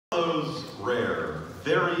rare,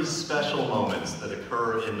 very special moments that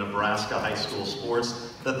occur in Nebraska high school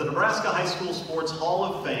sports that the Nebraska High School Sports Hall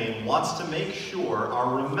of Fame wants to make sure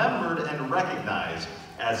are remembered and recognized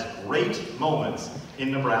as great moments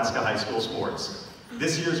in Nebraska high school sports.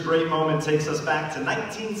 This year's great moment takes us back to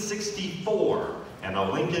 1964 and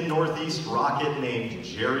a Lincoln Northeast Rocket named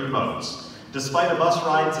Jerry Motz. Despite a bus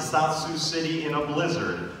ride to South Sioux City in a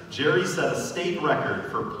blizzard, Jerry set a state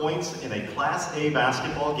record for points in a Class A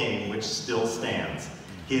basketball game, which still stands.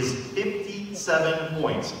 His 57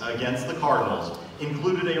 points against the Cardinals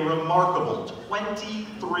included a remarkable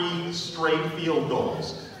 23 straight field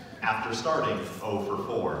goals after starting 0 for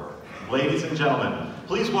 4. Ladies and gentlemen,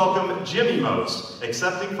 please welcome Jimmy Motz,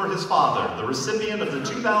 accepting for his father, the recipient of the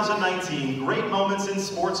 2019 Great Moments in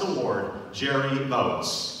Sports Award, Jerry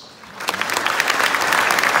Motz.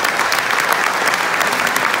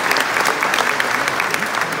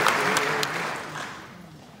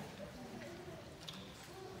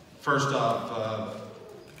 First off,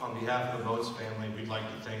 on behalf of the Motz family, we'd like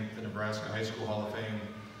to thank the Nebraska High School Hall of Fame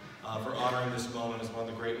for honoring this moment as one of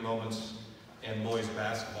the great moments in boys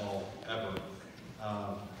basketball ever.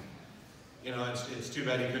 You know, it's too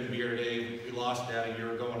bad he couldn't be here today. We lost Dad a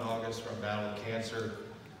year ago in August from a battle with cancer,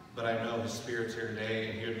 but I know his spirit's here today,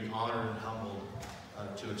 and he would be honored and humbled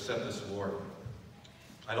to accept this award.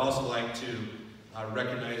 I'd also like to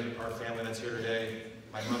recognize our family that's here today,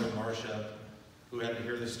 my mother, Marcia, who had to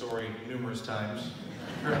hear this story numerous times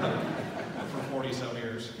for 40-some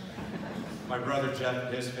years. My brother Jeff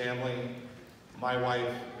and his family, my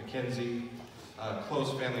wife Mackenzie,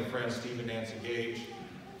 close family friends Steve and Nancy Gage,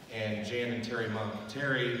 and Jan and Terry Monk.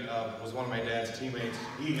 Terry was one of my dad's teammates.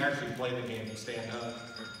 He actually played the game from stand up.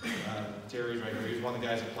 Terry's right here. He's one of the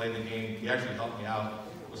guys that played the game. He actually helped me out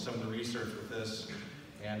with some of the research with this,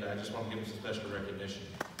 and I just want to give him some special recognition.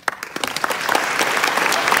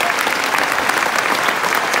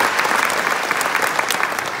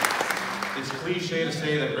 It's cliche to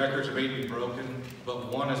say that records are made to be broken,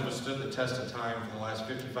 but one has withstood the test of time for the last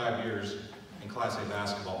 55 years in Class A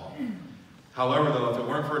basketball. However, though, if it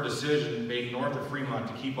weren't for a decision made north of Fremont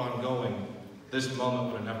to keep on going, this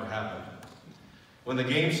moment would have never happened. When the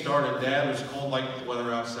game started, Dad was cold like the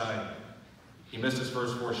weather outside. He missed his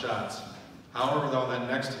first 4 shots. However, though, on that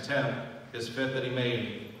next attempt, his 5th that he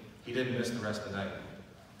made, he didn't miss the rest of the night.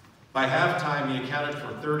 By halftime, he accounted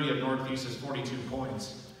for 30 of Northeast's 42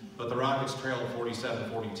 points, but the Rockets trailed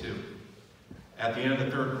 47-42. At the end of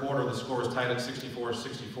the third quarter, the score was tied at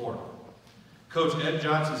 64-64. Coach Ed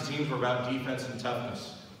Johnson's teams were about defense and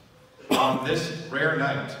toughness. On this rare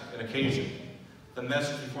night and occasion, the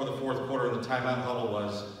message before the fourth quarter in the timeout huddle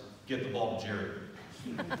was, get the ball to Jerry.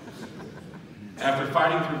 After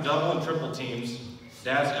fighting through double and triple teams,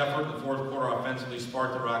 Dad's effort in the fourth quarter offensively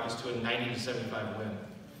sparked the Rockets to a 90-75 win.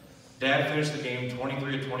 Dad finished the game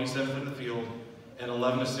 23-27 from the field and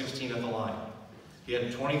 11-16 at the line. He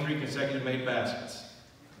had 23 consecutive made baskets.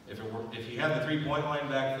 If he had the three-point line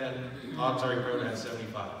back then, Auxiliary Croton had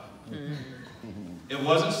 75. It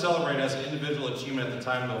wasn't celebrated as an individual achievement at the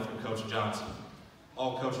time, though, from Coach Johnson.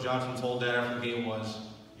 All Coach Johnson told Dad after the game was,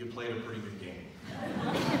 you played a pretty good game.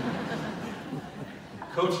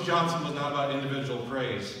 Coach Johnson was not about individual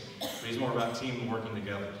praise, but he's more about team working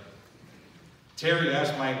together. Terry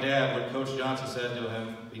asked my dad what Coach Johnson said to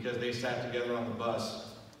him because they sat together on the bus.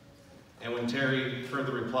 And when Terry heard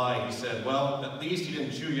the reply, he said, well, at least he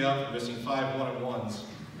didn't chew you up for missing 5 one-on-ones,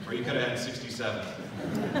 or you could have had 67.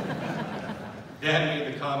 Dad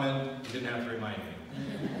made the comment, you didn't have to remind me.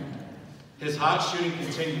 His hot shooting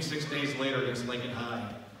continued 6 days later against Lincoln High,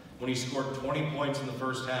 when he scored 20 points in the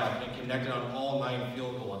first half and connected on all 9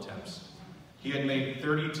 field goal attempts. He had made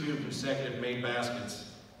 32 consecutive made baskets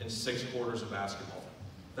in 6 quarters of basketball.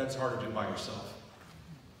 That's hard to do by yourself.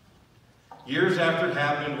 Years after it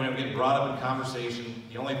happened, when it would get brought up in conversation,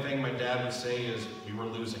 the only thing my dad would say is, we were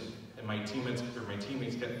losing, and my teammates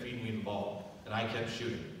kept feeding me the ball, and I kept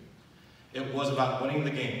shooting. It was about winning the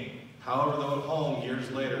game. However, though at home, years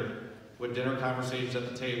later, with dinner conversations at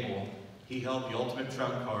the table, he held the ultimate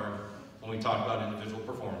trump card when we talked about individual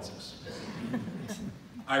performances.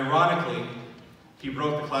 Ironically, he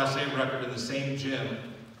broke the Class A record in the same gym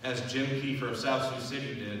as Jim Kiefer of South Sioux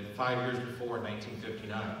City did 5 years before in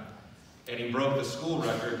 1959. And he broke the school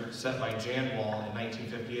record set by Jan Wall in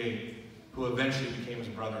 1958, who eventually became his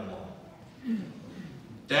brother-in-law.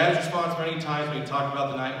 Dad's response many times when he talked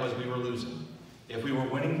about the night was, we were losing. If we were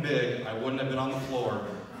winning big, I wouldn't have been on the floor.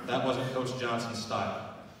 That wasn't Coach Johnson's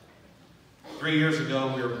style. 3 years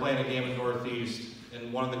ago, we were playing a game in Northeast,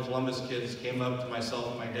 and one of the Columbus kids came up to myself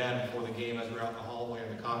and my dad before the game as we were out in the hallway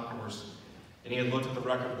in the concourse, and he had looked at the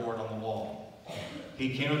record board on the wall. He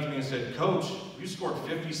came up to me and said, "Coach, you scored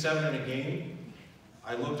 57 in a game."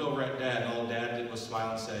 I looked over at Dad, and all Dad did was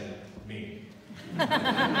smile and say, "Me."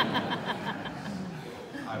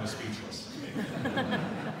 I was speechless.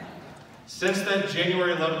 Since that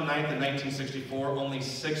January 9th, 1964, only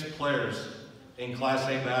 6 players in Class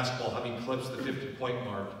A basketball have eclipsed the 50-point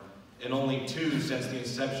mark, and only 2 since the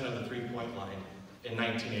inception of the three-point line in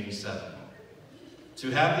 1987. To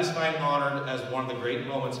have this night honored as one of the great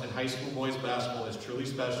moments in high school boys basketball is truly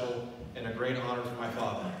special and a great honor for my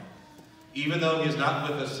father. Even though he is not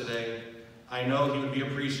with us today, I know he would be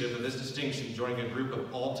appreciative of this distinction joining a group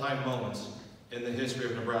of all-time moments in the history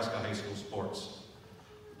of Nebraska high school sports.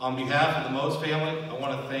 On behalf of the Motz family, I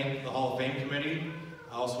want to thank the Hall of Fame Committee.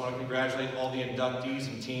 I also want to congratulate all the inductees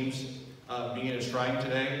and teams being enshrined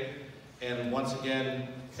today. And once again,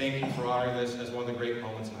 thank you for honoring this as one of the great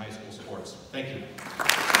moments in high school sports. Thank you.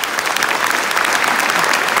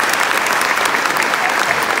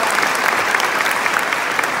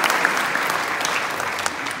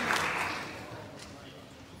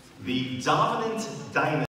 The dominant dynasty